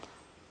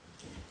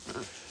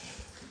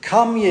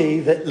Come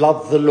ye that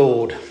love the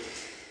Lord,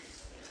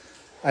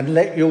 and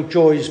let your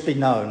joys be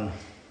known.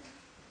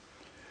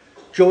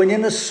 Join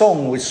in a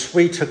song with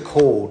sweet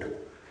accord.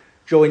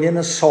 Join in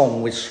a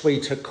song with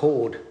sweet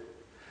accord.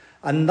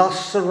 And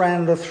thus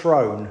surround the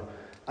throne,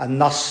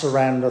 and thus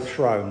surround the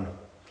throne.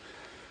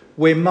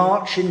 We're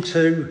marching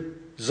to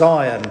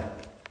Zion,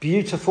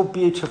 beautiful,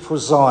 beautiful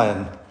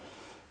Zion.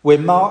 We're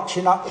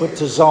marching upward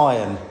to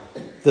Zion,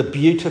 the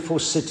beautiful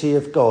city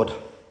of God.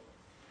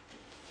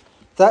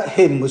 That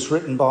hymn was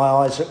written by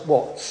Isaac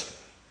Watts.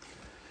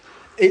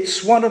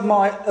 It's one of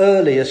my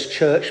earliest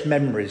church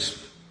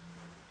memories.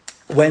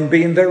 When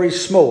being very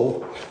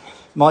small,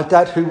 my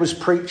dad, who was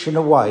preaching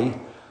away,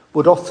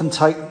 would often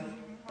take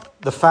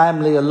the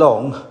family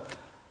along,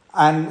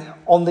 and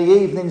on the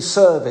evening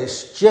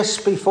service,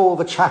 just before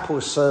the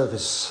chapel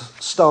service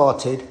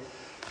started,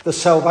 the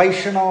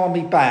Salvation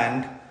Army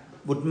band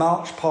would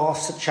march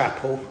past the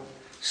chapel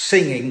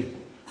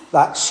singing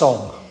that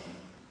song.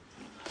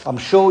 I'm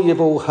sure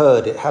you've all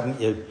heard it, haven't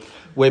you?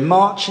 We're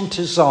marching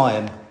to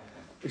Zion.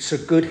 It's a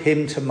good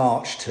hymn to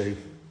march to.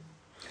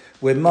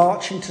 We're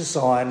marching to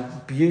Zion,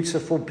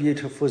 beautiful,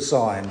 beautiful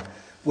Zion.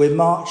 We're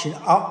marching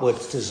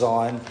upwards to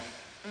Zion.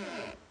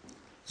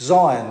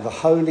 Zion, the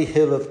holy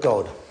hill of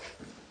God.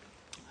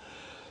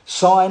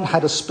 Zion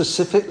had a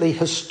specifically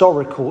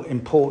historical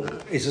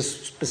importance.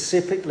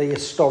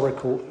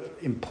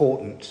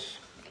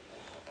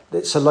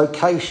 It's a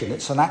location,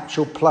 it's an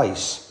actual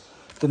place.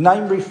 The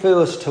name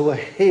refers to a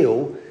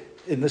hill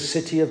in the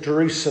city of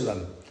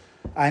Jerusalem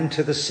and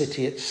to the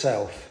city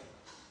itself.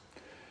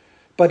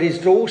 But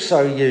is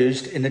also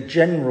used in a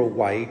general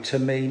way to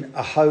mean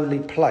a holy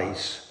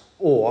place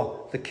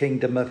or the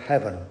kingdom of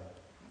heaven.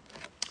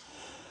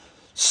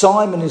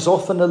 Simon is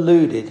often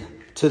alluded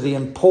to the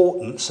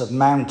importance of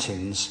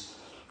mountains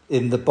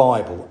in the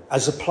Bible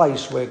as a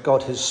place where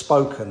God has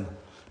spoken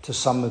to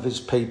some of his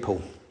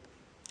people.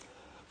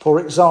 For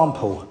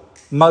example,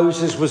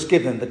 Moses was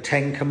given the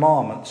 10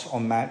 Commandments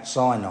on Mount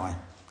Sinai.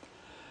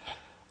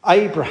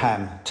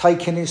 Abraham,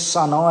 taking his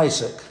son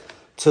Isaac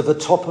to the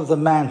top of the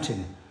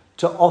mountain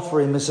to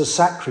offer him as a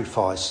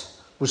sacrifice,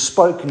 was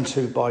spoken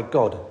to by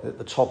God at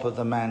the top of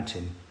the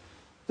mountain.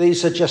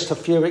 These are just a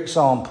few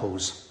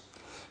examples.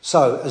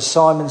 So, as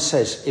Simon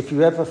says, if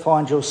you ever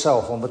find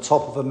yourself on the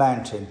top of a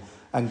mountain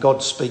and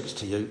God speaks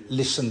to you,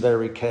 listen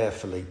very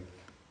carefully.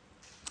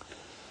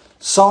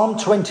 Psalm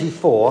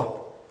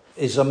 24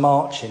 is a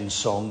marching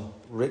song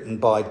written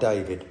by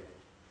David.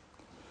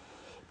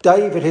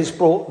 David has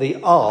brought the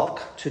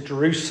ark to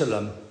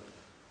Jerusalem.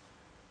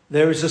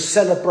 There is a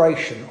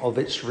celebration of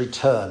its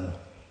return.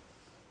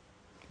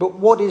 But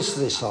what is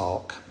this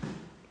ark?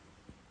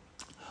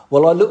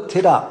 Well, I looked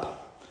it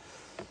up.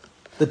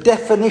 The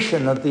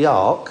definition of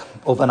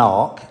an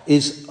ark,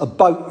 is a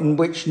boat in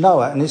which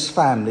Noah and his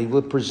family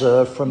were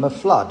preserved from a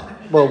flood.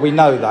 Well, we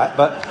know that,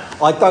 but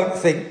I don't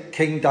think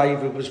King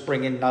David was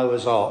bringing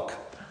Noah's ark.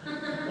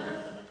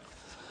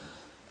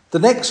 The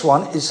next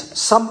one is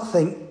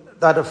something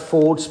that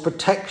affords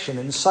protection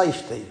and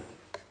safety.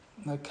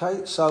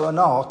 Okay, so an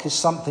ark is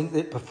something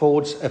that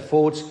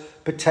affords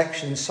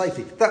protection and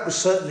safety. That was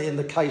certainly in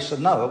the case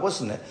of Noah,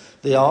 wasn't it?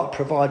 The ark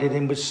provided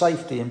him with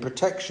safety and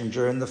protection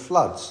during the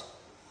floods.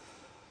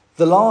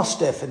 The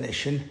last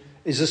definition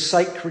is a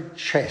sacred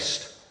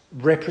chest,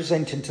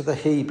 representing to the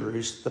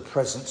Hebrews the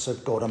presence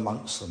of God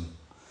amongst them.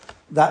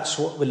 That's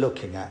what we're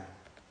looking at.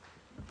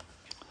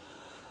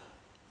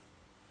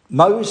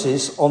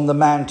 Moses on the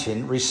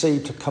mountain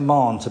received a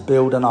command to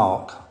build an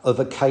ark of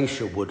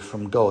acacia wood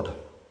from God.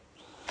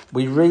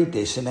 We read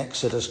this in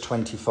Exodus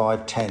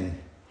 25:10.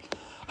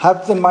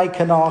 Have them make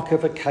an ark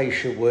of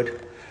acacia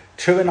wood,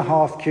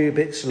 2.5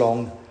 cubits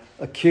long,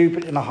 1.5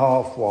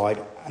 cubits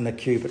wide, and 1.5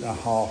 cubits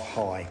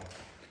high.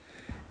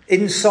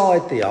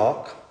 Inside the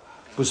ark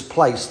was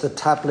placed the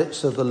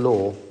tablets of the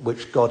law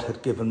which God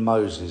had given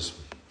Moses.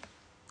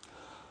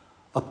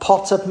 A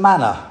pot of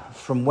manna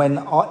from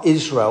when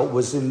Israel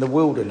was in the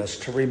wilderness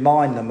to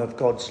remind them of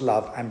God's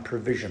love and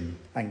provision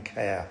and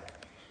care.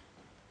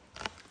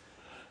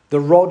 The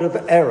rod of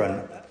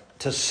Aaron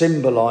to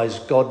symbolise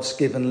God's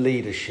given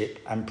leadership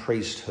and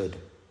priesthood.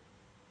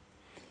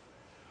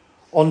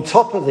 On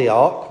top of the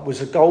ark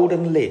was a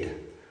golden lid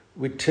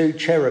with 2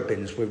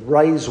 cherubims with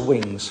raised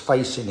wings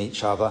facing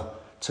each other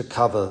to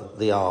cover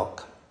the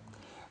ark.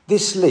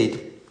 This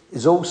lid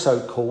is also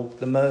called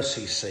the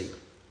mercy seat.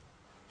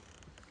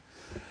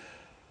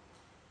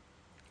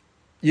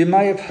 You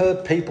may have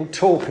heard people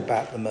talk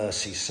about the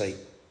mercy seat.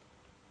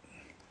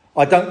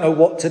 I don't know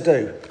what to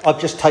do. I've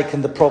just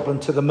taken the problem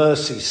to the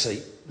mercy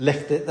seat,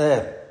 left it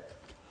there.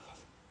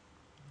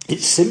 It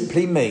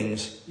simply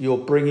means you're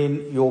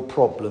bringing your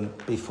problem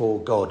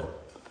before God.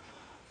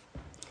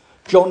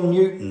 John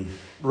Newton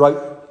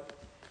wrote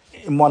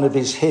in one of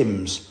his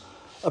hymns,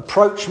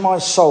 "Approach my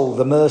soul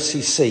the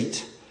mercy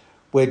seat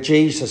where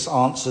Jesus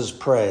answers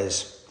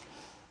prayers.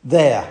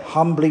 There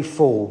humbly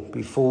fall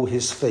before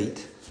his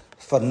feet,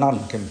 for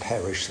none can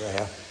perish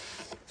there."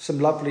 Some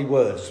lovely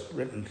words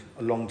written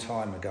a long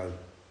time ago.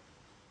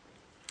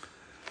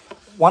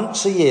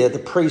 Once a year, the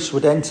priest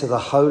would enter the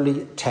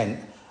holy tent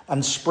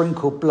and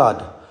sprinkle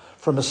blood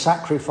from a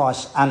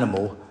sacrifice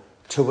animal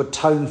to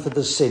atone for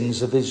the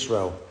sins of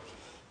Israel.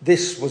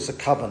 This was the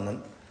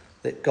covenant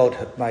that God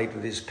had made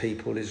with his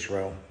people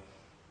Israel.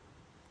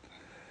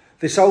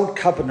 This old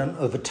covenant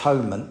of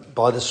atonement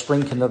by the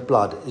sprinkling of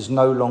blood is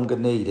no longer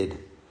needed,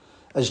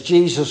 as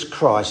Jesus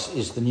Christ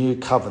is the new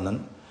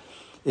covenant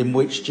in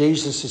which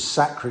Jesus'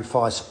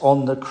 sacrifice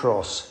on the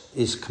cross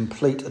is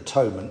complete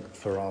atonement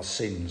for our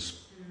sins.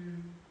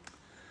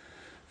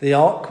 The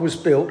ark was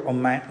built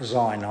on Mount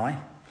Sinai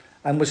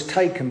and was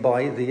taken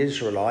by the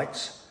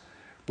Israelites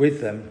with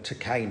them to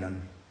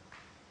Canaan.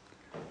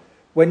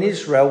 When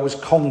Israel was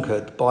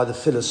conquered by the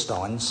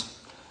Philistines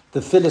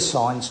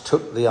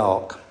took the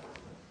ark.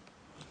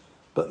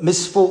 But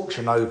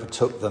misfortune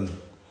overtook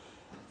them.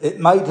 It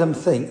made them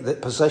think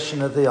that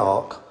possession of the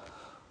ark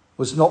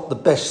was not the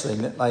best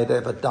thing that they'd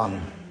ever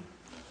done,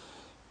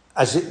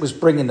 as it was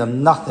bringing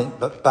them nothing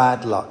but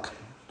bad luck,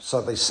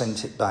 so they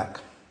sent it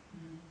back.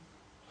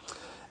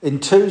 In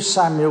 2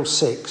 Samuel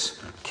 6,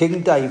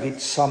 King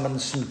David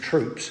summoned some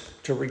troops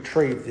to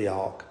retrieve the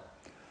ark.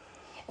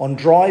 On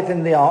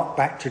driving the ark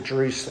back to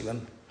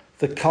Jerusalem,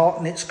 the cart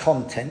and its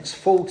contents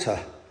falter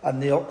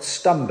and the ox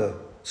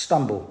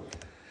stumble.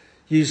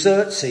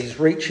 Xerxes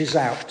reaches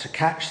out to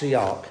catch the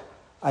ark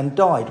and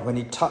died when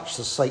he touched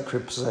the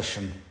sacred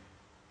possession.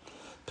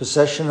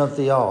 Possession of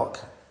the ark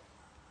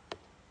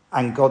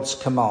and God's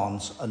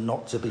commands are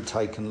not to be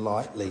taken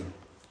lightly.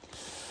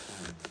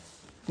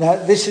 Now,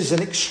 this is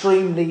an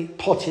extremely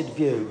potted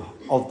view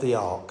of the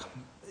ark.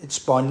 It's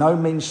by no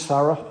means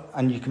thorough,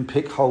 and you can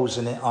pick holes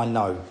in it, I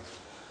know.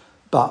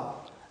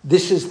 But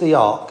this is the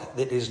ark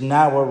that is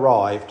now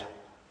arrived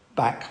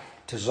back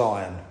to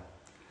Zion.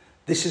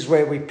 This is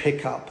where we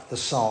pick up the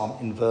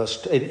psalm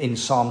in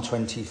Psalm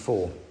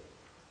 24.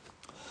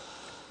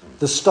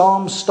 The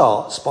psalm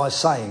starts by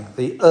saying,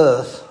 "The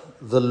earth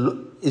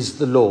is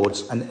the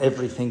Lord's and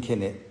everything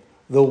in it,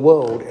 the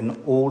world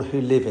and all who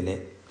live in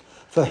it.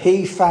 For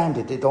he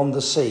founded it on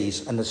the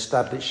seas and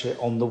established it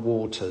on the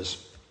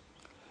waters.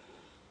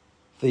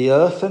 The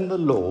earth and the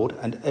Lord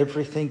and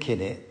everything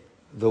in it,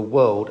 the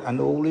world and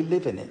all who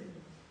live in it."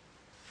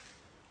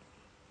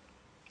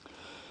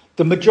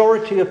 The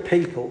majority of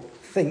people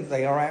think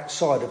they are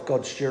outside of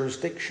God's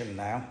jurisdiction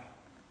now,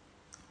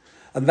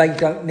 and they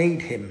don't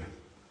need him.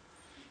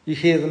 You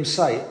hear them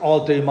say,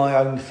 "I'll do my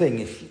own thing.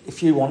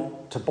 If you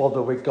want to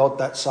bother with God,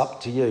 that's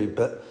up to you,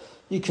 but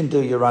you can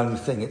do your own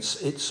thing."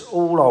 It's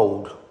all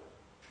old.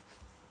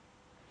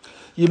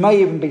 You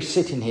may even be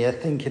sitting here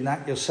thinking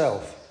that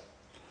yourself.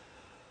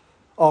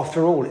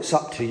 After all, it's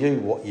up to you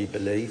what you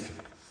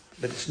believe,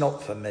 but it's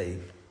not for me.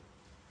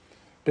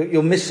 But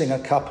you're missing a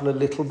couple of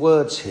little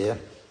words here.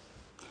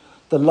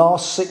 The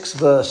last 6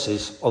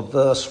 verses of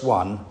verse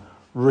 1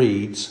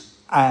 reads,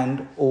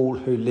 "And all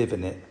who live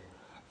in it.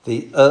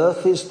 The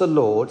earth is the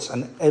Lord's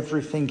and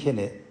everything in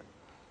it,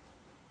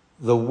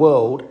 the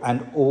world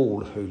and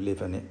all who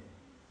live in it."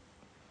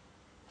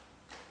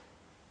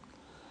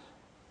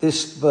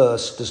 This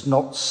verse does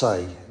not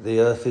say the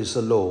earth is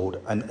the Lord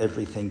and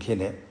everything in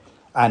it,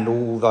 and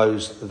all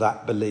those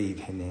that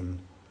believe in him.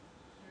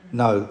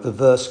 No, the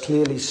verse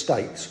clearly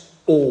states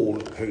all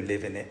who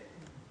live in it.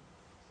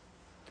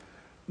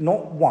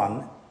 Not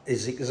one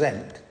is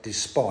exempt,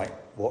 despite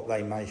what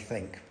they may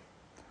think.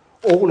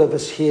 All of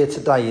us here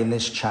today in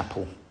this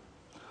chapel,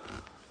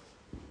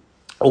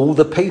 all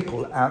the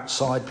people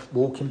outside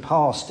walking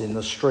past in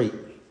the street,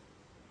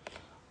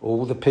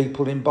 all the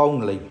people in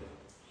Bolnley,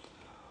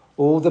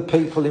 all the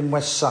people in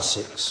West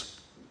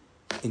Sussex,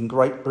 in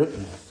Great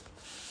Britain,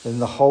 in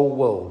the whole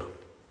world,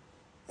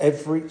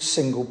 every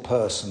single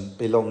person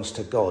belongs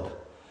to God,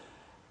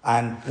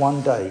 and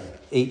one day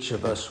each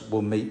of us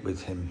will meet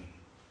with him.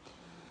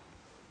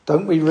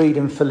 Don't we read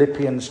in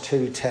Philippians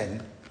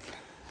 2:10,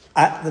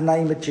 "At the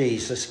name of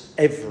Jesus,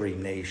 every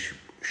knee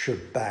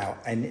should bow,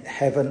 in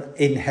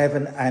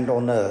heaven and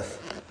on earth,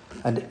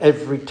 and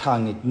every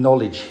tongue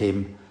acknowledge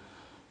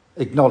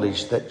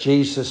that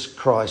Jesus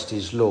Christ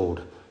is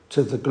Lord,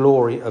 to the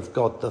glory of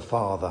God the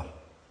Father.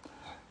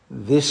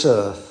 This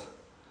earth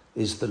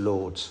is the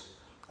Lord's,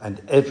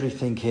 and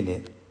everything in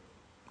it,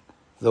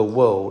 the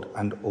world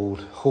and all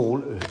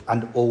who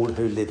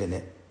live in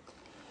it.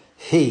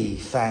 He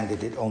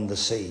founded it on the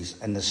seas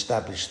and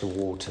established the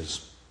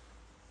waters."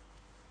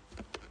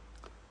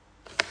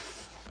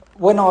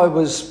 When I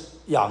was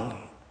young,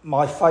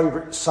 my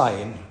favourite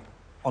saying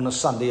on a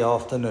Sunday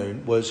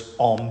afternoon was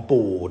 "on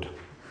board."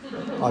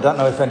 I don't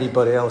know if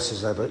anybody else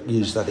has ever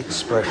used that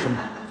expression.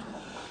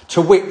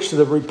 To which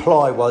the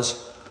reply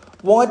was,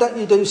 "Why don't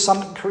you do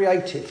something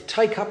creative?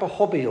 Take up a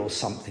hobby or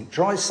something.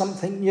 Try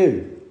something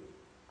new."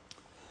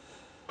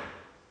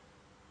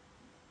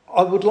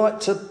 I would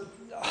like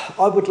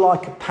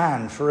a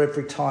pan for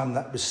every time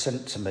that was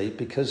sent to me,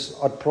 because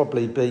I'd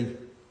probably be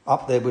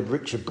up there with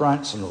Richard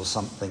Branson or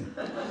something.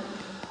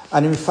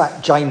 And in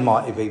fact, Jane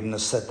might have even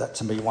said that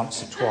to me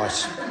once or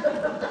twice.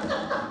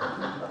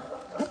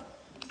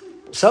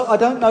 So I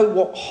don't know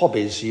what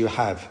hobbies you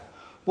have.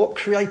 What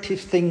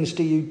creative things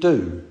do you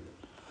do?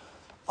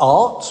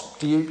 Art,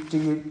 do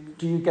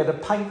you get a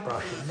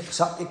paintbrush and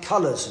mix up your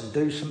colours and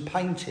do some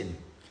painting?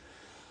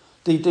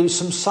 Do you do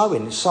some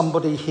sewing? Is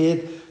somebody here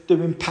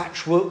doing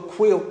patchwork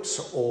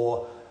quilts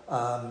or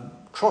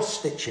cross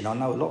stitching? I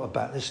know a lot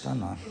about this,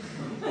 don't I?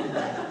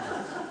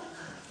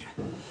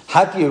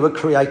 Have you a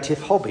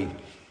creative hobby?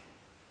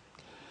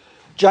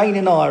 Jane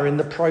and I are in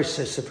the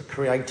process of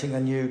creating a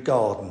new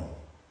garden.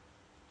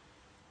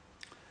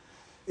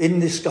 In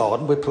this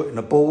garden, we're putting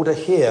a border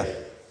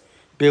here,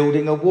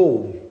 building a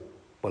wall.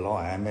 Well,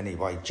 I am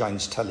anyway.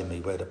 Jane's telling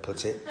me where to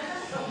put it.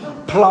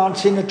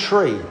 Planting a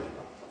tree.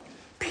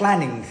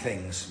 Planning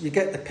things. You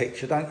get the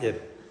picture, don't you?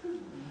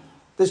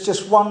 There's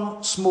just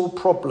one small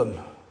problem.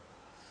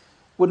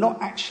 We're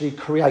not actually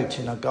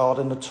creating a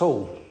garden at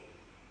all.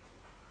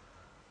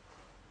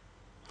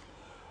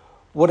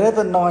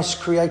 Whatever nice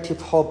creative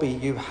hobby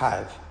you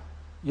have,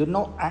 you're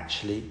not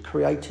actually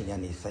creating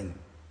anything.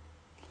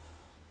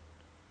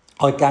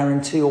 I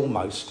guarantee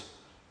almost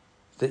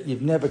that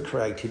you've never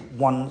created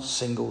one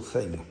single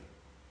thing.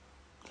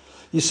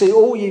 You see,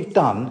 all you've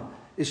done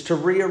is to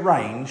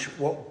rearrange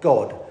what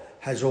God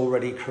has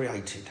already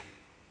created.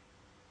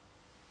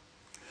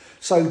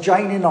 So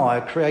Jane and I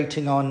are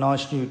creating our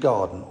nice new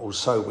garden, or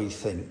so we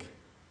think.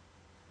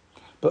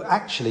 But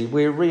actually,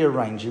 we're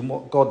rearranging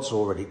what God's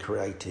already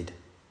created.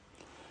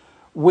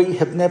 We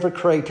have never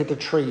created a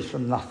tree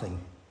from nothing.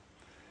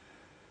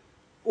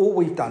 All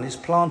we've done is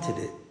planted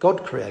it.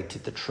 God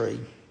created the tree.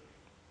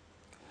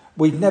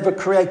 We've never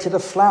created a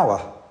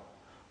flower.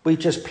 We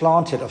just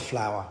planted a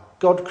flower.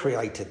 God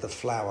created the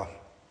flower.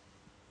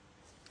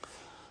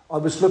 I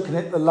was looking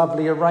at the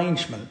lovely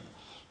arrangement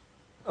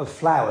of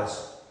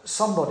flowers.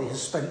 Somebody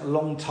has spent a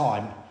long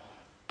time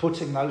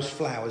putting those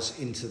flowers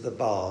into the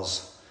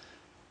vase.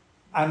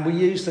 And we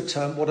use the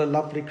term, what a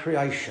lovely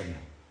creation.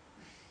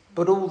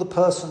 But all the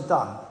person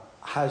done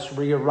has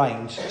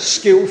rearranged,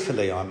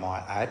 skillfully I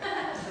might add,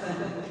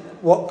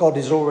 what God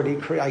has already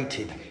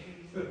created.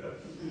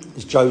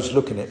 As Joe's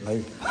looking at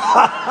me.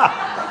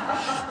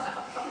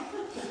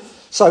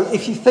 So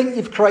if you think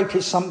you've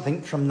created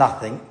something from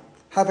nothing,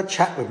 have a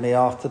chat with me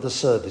after the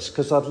service,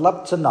 because I'd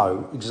love to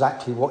know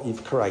exactly what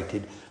you've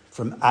created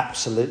from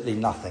absolutely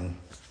nothing.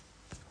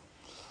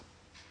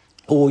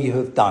 All you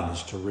have done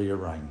is to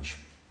rearrange.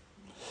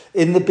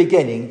 In the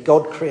beginning,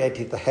 God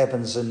created the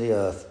heavens and the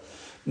earth.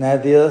 Now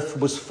the earth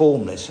was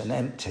formless and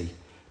empty.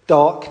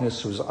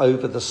 Darkness was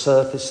over the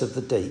surface of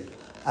the deep,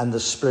 and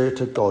the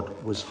Spirit of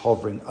God was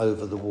hovering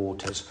over the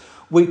waters.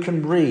 We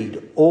can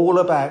read all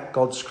about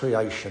God's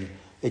creation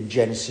in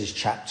Genesis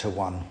chapter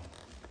 1.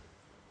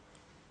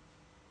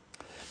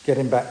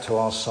 Getting back to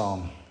our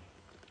psalm.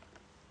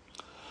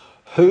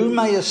 Who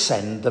may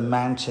ascend the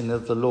mountain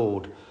of the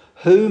Lord?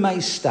 Who may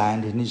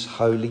stand in his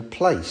holy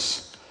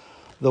place?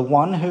 The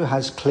one who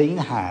has clean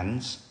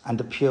hands and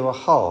a pure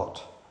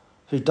heart,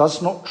 who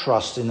does not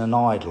trust in an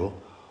idol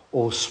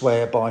or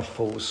swear by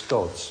false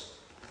gods.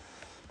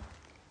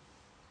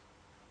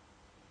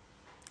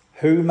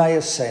 Who may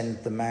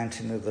ascend the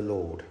mountain of the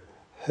Lord?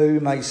 Who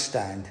may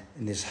stand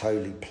in his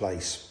holy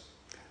place?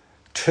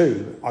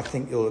 Two, I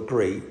think you'll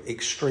agree,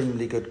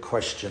 extremely good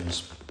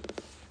questions.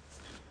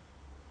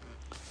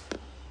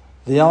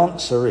 The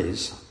answer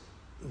is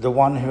the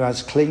one who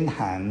has clean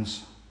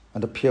hands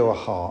and a pure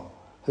heart,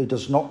 who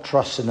does not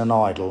trust in an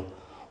idol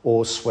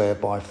or swear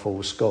by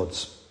false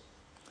gods.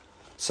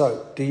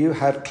 So, do you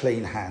have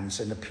clean hands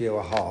and a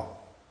pure heart?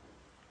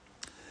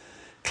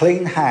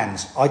 Clean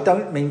hands. I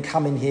don't mean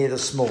coming here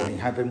this morning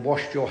having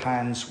washed your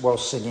hands while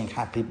singing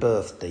happy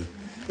birthday.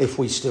 If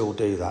we still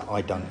do that,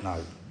 I don't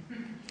know.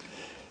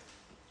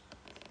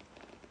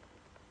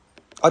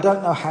 I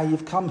don't know how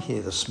you've come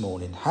here this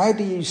morning. How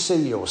do you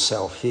see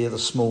yourself here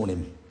this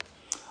morning?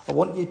 I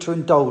want you to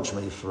indulge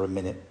me for a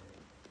minute.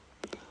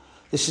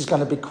 This is going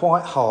to be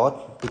quite hard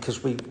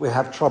because we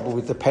have trouble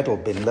with the pedal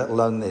bin, let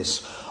alone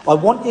this. I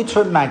want you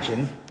to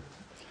imagine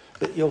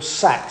that you're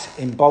sat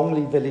in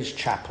Bongley Village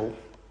Chapel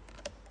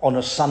on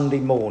a Sunday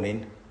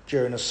morning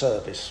during a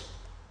service.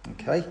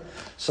 Okay?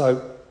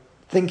 So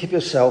think of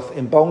yourself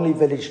in Bongley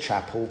Village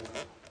Chapel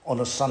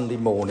on a Sunday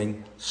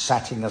morning,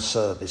 sat in a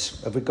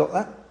service. Have we got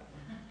that?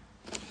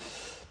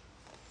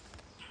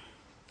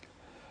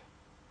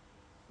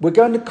 We're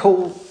going to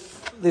call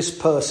this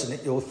person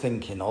that you're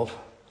thinking of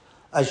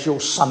as your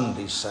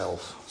Sunday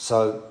self.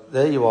 So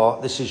there you are.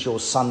 This is your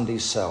Sunday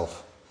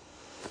self.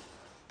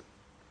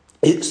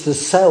 It's the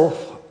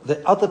self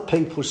that other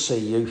people see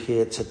you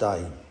here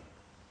today.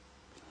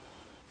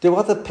 Do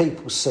other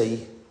people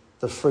see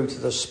the fruit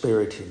of the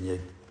Spirit in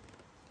you?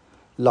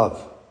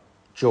 Love,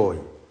 joy,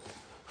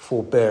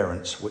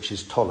 forbearance, which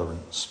is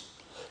tolerance,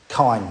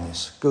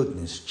 kindness,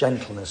 goodness,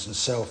 gentleness and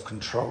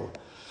self-control.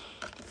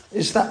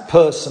 Is that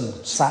person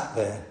sat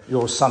there,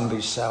 your Sunday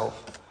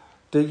self?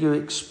 Do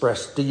you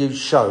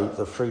show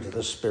the fruit of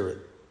the Spirit?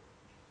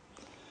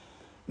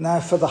 Now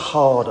for the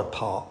harder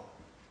part.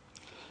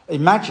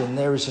 Imagine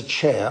there is a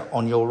chair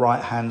on your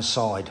right-hand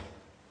side.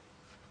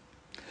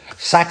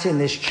 Sat in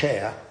this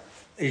chair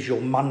is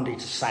your Monday to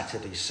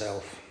Saturday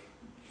self.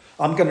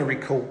 I'm going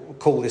to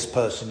call this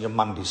person your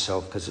Monday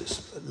self because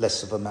it's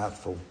less of a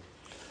mouthful.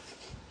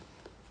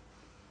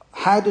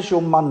 How does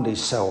your Monday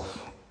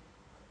self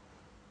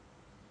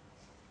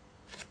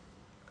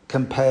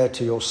compare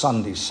to your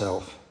Sunday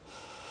self?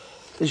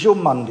 Is your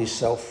Monday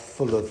self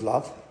full of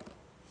love?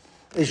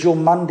 Is your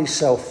Monday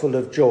self full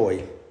of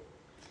joy?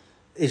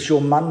 Is your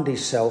Monday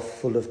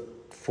self full of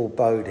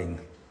foreboding?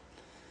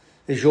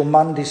 Is your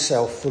Monday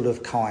self full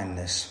of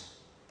kindness,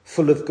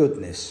 full of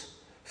goodness,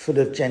 full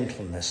of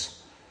gentleness,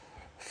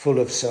 full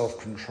of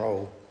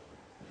self-control?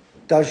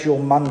 Does your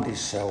Monday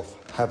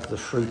self have the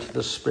fruit of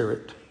the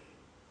Spirit?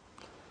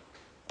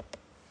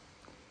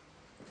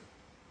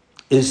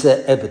 Is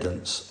there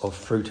evidence of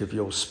fruit of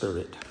your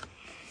spirit?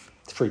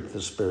 Fruit of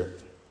the Spirit.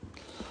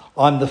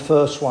 I'm the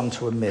first one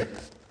to admit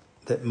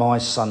that my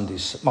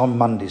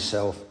Monday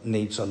self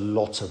needs a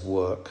lot of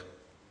work.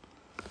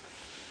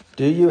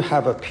 Do you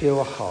have a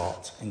pure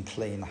heart and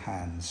clean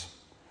hands?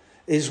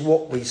 Is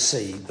what we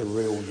see the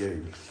real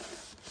you?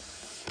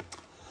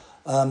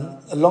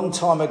 A long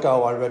time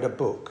ago I read a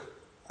book,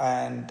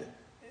 and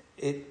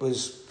it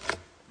was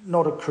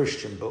not a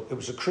Christian book. It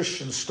was a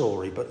Christian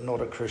story, but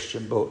not a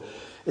Christian book.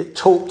 It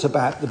talked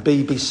about the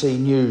BBC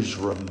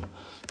newsroom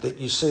that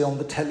you see on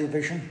the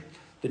television.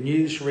 The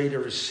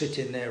newsreader is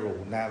sitting there,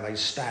 or now they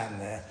stand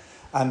there,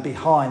 and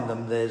behind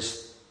them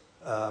there's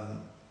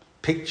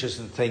pictures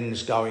and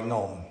things going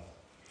on.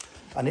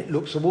 And it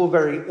looks all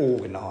very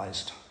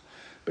organised.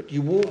 But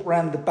you walk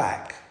round the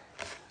back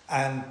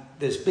and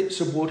there's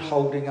bits of wood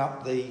holding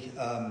up the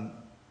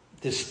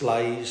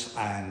displays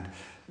and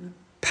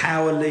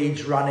power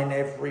leads running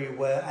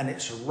everywhere, and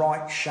it's a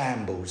right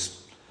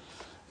shambles.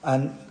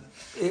 And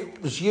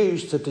it was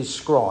used to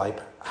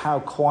describe how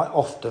quite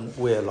often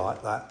we're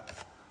like that.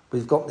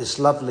 We've got this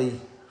lovely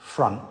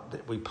front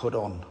that we put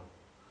on,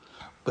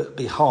 but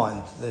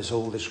behind there's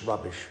all this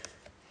rubbish.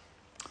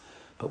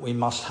 But we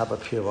must have a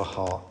pure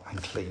heart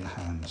and clean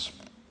hands.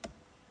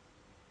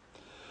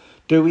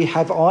 Do we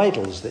have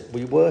idols that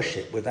we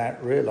worship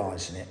without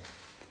realising it?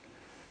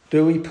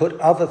 Do we put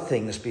other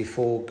things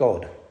before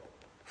God?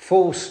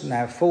 False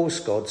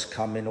gods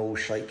come in all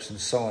shapes and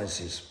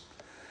sizes.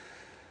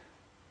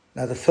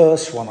 Now the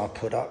first one I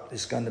put up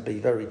is going to be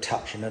very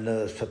touching and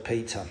earth for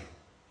Peter.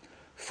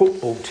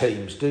 Football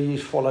teams. Do you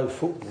follow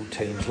football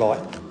teams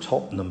like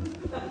Tottenham?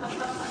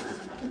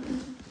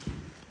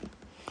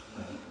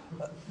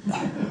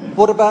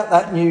 What about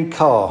that new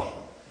car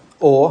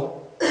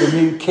or the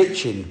new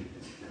kitchen?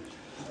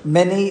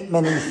 Many,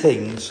 many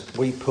things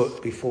we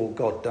put before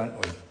God,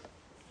 don't we?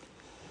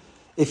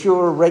 If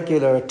you're a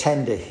regular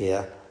attender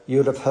here,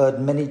 you'll have heard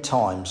many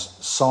times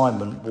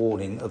Simon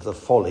warning of the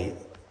folly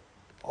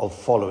of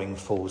following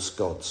false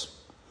gods,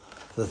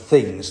 the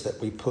things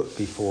that we put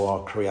before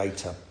our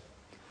Creator.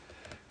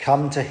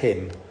 Come to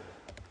him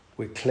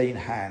with clean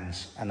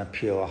hands and a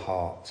pure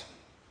heart.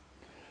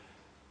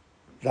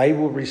 They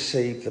will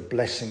receive the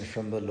blessing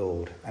from the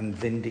Lord and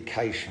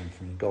vindication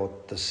from God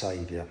the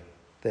Saviour,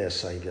 their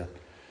Saviour.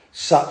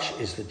 Such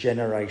is the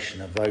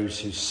generation of those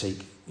who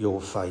seek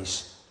your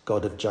face,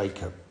 God of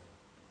Jacob.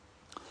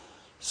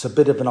 It's a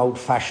bit of an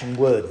old-fashioned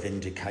word,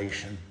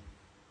 vindication.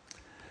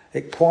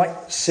 It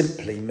quite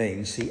simply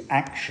means the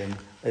action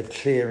of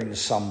clearing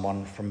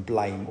someone from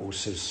blame or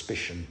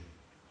suspicion.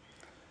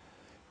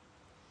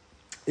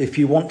 If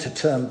you want to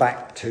turn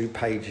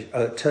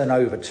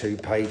over 2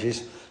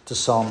 pages to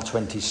Psalm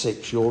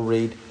 26, you'll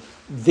read,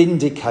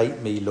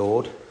 "Vindicate me,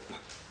 Lord,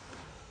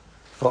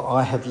 for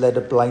I have led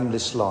a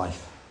blameless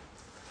life.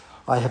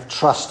 I have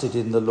trusted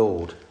in the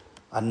Lord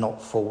and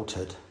not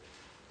faltered.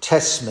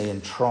 Test me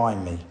and try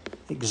me.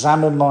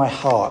 Examine my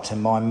heart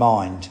and my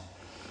mind,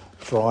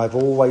 for I have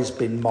always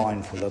been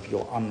mindful of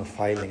your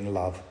unfailing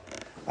love,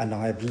 and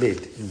I have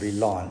lived in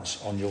reliance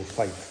on your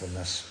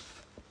faithfulness."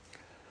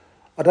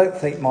 I don't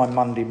think my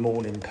Monday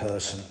morning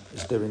person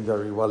is doing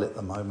very well at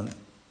the moment.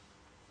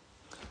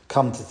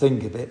 Come to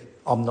think of it,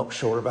 I'm not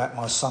sure about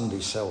my Sunday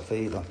self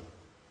either.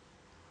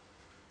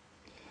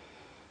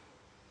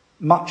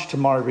 Much to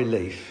my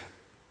relief,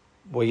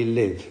 we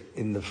live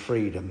in the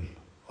freedom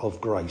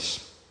of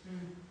grace.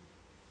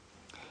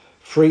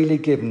 Freely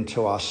given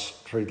to us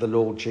through the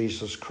Lord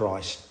Jesus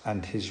Christ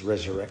and his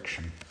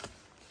resurrection.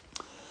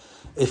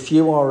 If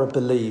you are a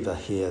believer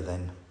here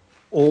then,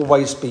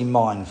 always be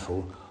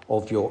mindful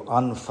of your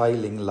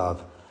unfailing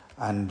love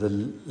and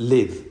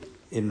live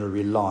in the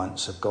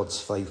reliance of God's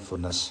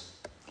faithfulness.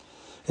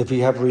 If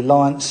you have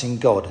reliance in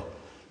God,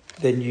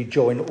 then you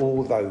join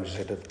all those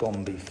that have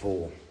gone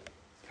before.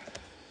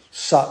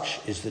 Such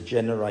is the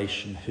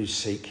generation who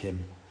seek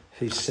him,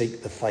 who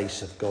seek the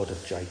face of God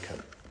of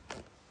Jacob.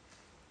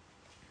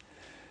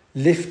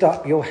 Lift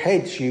up your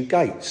heads, you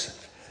gates.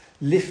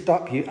 Lift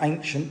up, you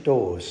ancient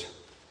doors,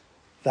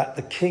 that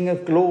the King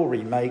of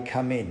glory may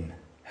come in.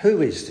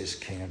 Who is this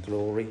King of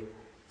glory?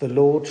 The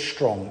Lord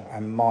strong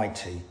and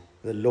mighty,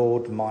 the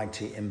Lord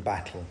mighty in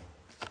battle.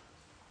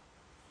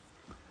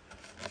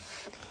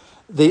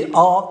 The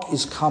ark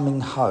is coming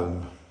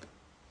home.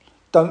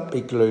 Don't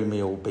be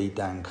gloomy or be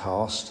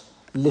downcast.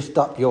 Lift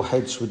up your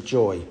heads with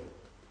joy.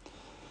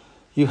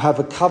 You have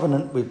a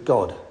covenant with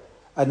God,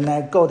 and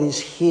now God is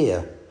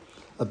here,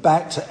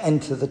 about to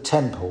enter the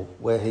temple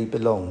where he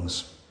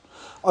belongs.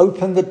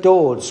 Open the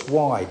doors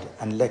wide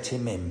and let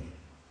him in.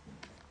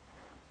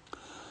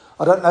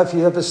 I don't know if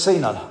you've ever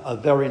seen a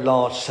very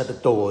large set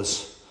of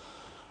doors,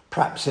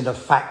 perhaps in a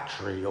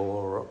factory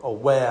or a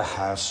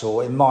warehouse,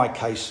 or in my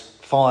case,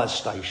 fire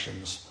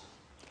stations.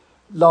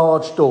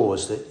 Large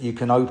doors that you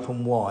can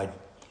open wide.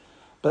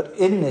 But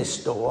in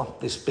this door,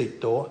 this big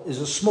door,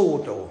 is a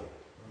small door.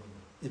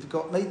 You've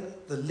got me?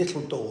 The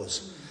little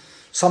doors.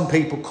 Some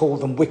people call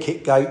them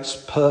wicket gates,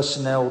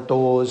 personnel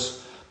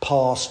doors,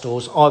 pass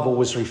doors. I've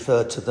always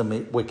referred to them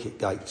as wicket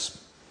gates.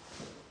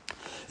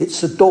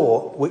 It's a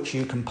door which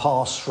you can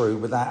pass through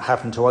without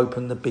having to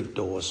open the big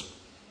doors.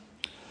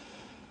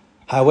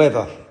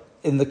 However,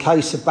 in the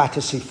case of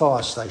Battersea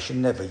Fire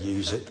Station, never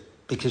use it,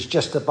 because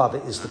just above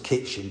it is the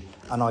kitchen,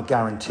 and I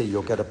guarantee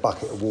you'll get a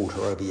bucket of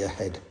water over your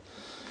head.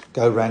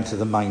 Go round to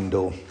the main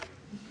door.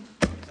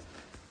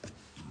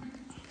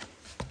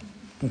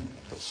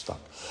 Got stuck.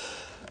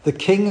 The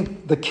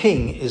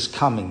king is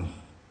coming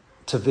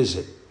to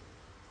visit.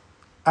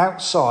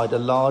 Outside, a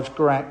large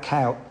crowd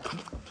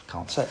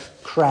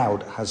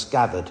has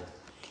gathered,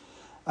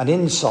 and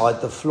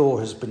inside the floor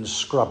has been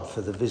scrubbed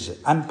for the visit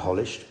and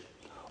polished.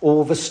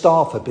 All the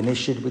staff have been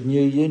issued with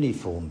new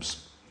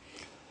uniforms.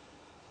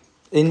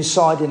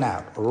 Inside and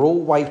out are all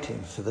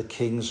waiting for the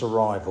king's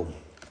arrival.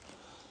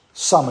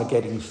 Some are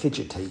getting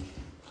fidgety.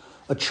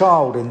 A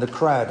child in the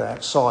crowd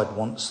outside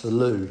wants the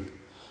loo.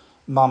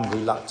 Mum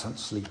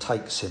reluctantly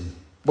takes him,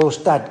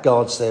 whilst Dad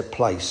guards their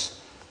place.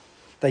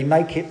 They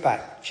make it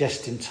back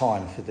just in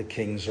time for the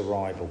king's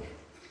arrival.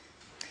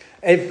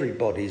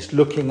 Everybody's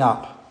looking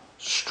up,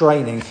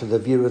 straining for the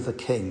view of the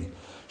king,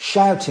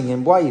 shouting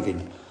and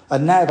waving.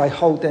 And now they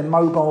hold their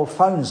mobile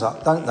phones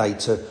up, don't they,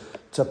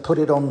 to put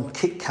it on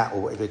Kit Kat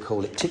or whatever you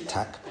call it, Tic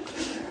Tac.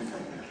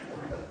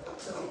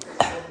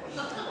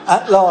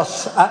 At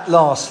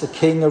last, the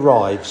king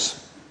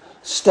arrives.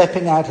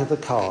 Stepping out of the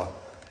car,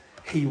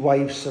 he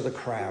waves to the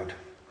crowd.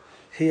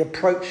 He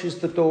approaches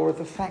the door of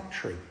the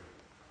factory.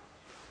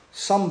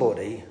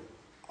 Somebody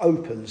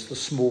opens the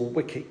small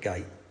wicket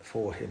gate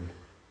for him.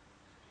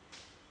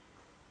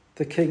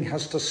 The king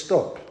has to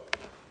stop,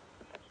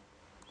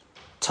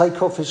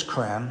 take off his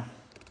crown,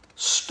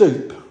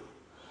 stoop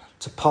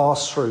to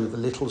pass through the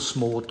little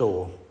small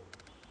door.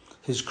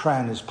 His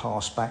crown is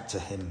passed back to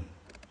him.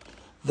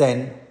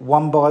 Then,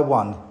 one by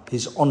one,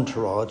 his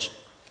entourage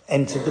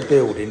entered the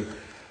building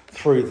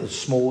through the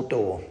small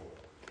door.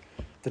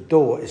 The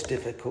door is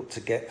difficult to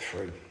get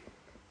through.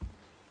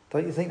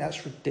 Don't you think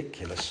that's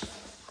ridiculous?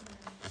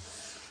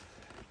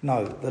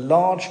 No, the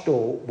large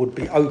door would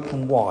be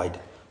open wide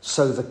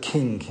so the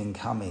king can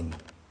come in.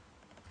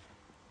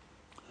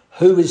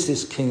 Who is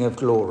this King of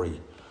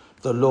glory?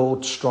 The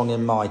Lord strong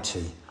and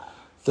mighty,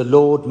 the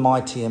Lord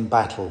mighty in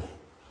battle.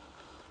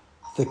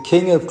 The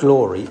King of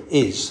glory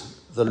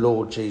is the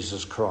Lord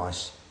Jesus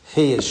Christ.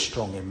 He is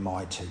strong and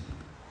mighty.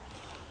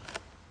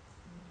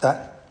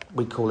 That,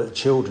 we call it a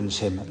children's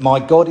hymn. My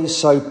God is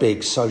so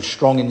big, so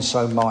strong and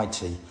so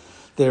mighty.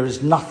 There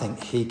is nothing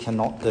he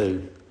cannot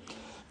do.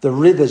 The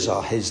rivers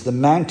are his, the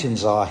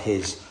mountains are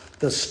his,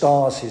 the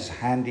stars his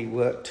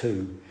handiwork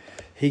too.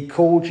 He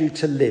called you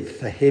to live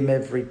for him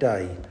every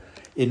day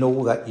in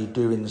all that you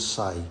do and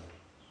say.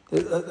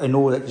 In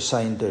all that you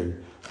say and do.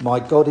 My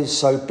God is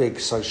so big,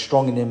 so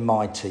strong and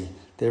mighty.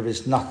 There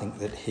is nothing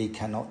that he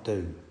cannot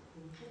do.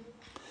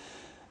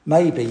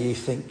 Maybe you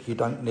think you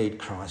don't need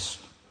Christ.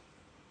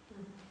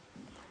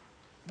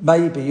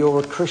 Maybe you're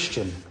a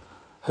Christian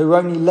who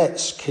only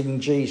lets King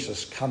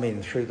Jesus come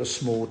in through the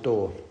small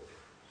door.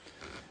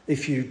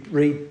 If you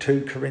read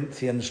 2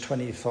 Corinthians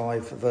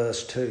 25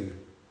 verse 2,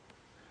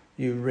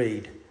 you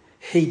read,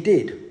 he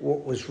did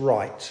what was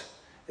right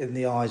in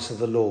the eyes of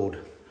the Lord,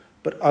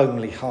 but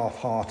only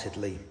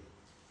half-heartedly.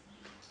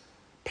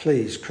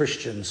 Please,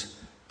 Christians,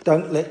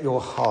 don't let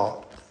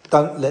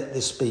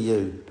this be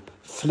you.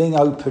 Fling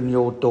open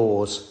your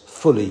doors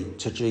fully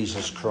to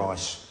Jesus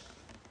Christ.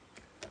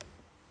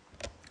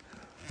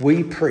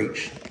 We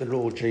preach the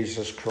Lord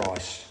Jesus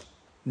Christ,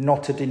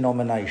 not a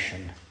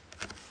denomination,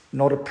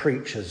 not a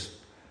preacher's,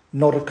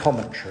 not a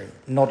commentary,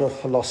 not a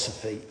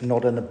philosophy,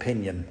 not an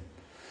opinion.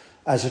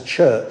 As a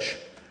church,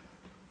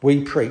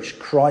 we preach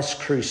Christ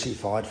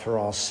crucified for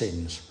our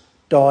sins,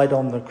 died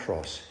on the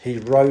cross, he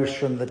rose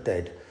from the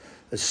dead,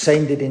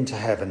 ascended into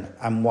heaven,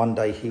 and one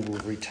day he will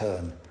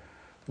return.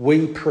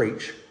 We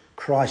preach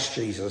Christ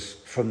Jesus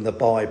from the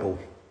Bible.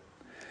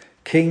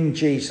 King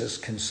Jesus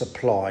can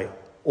supply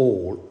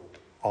all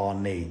our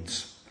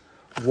needs.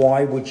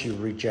 Why would you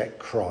reject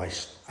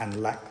Christ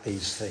and lack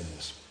these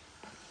things?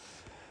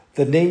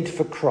 The need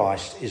for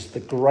Christ is the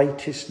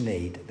greatest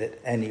need that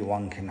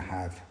anyone can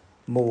have,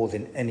 more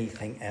than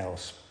anything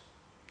else.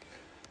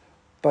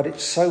 But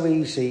it's so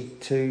easy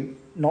to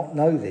not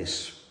know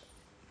this.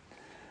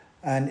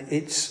 And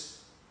it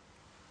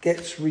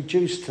gets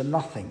reduced to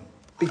nothing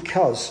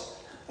because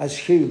as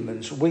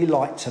humans, we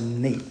like to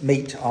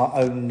meet our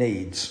own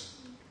needs.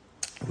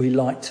 We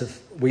like to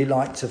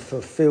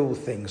fulfill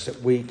things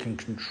that we can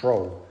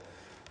control: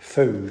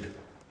 food,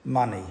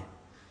 money,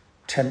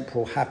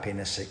 temporal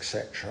happiness,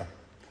 etc.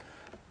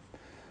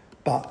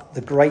 But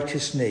the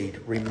greatest need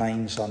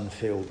remains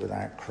unfilled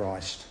without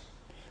Christ.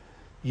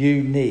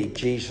 You need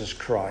Jesus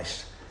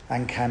Christ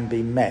and can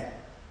be met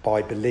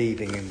by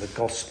believing in the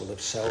gospel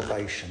of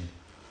salvation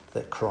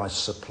that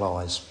Christ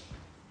supplies.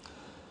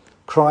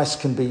 Christ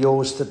can be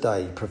yours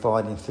today,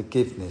 providing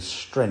forgiveness,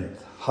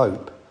 strength,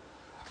 hope,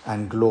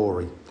 and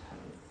glory,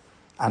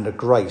 and a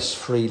grace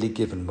freely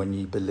given when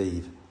you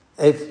believe.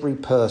 Every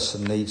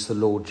person needs the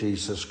Lord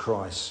Jesus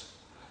Christ.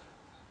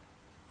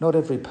 Not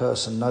every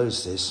person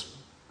knows this,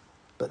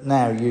 but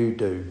now you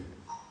do.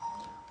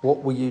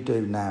 What will you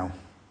do now?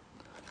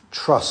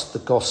 Trust the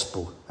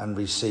gospel and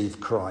receive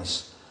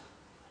Christ.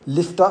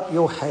 Lift up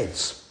your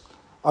heads,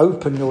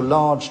 open your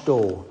large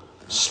door,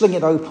 sling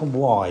it open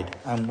wide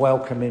and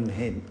welcome in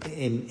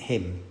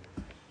him,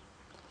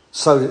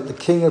 so that the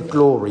King of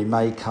glory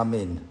may come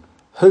in.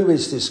 Who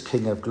is this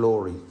King of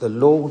glory? The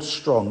Lord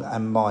strong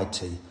and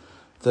mighty,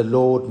 the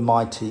Lord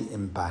mighty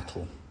in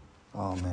battle. Amen.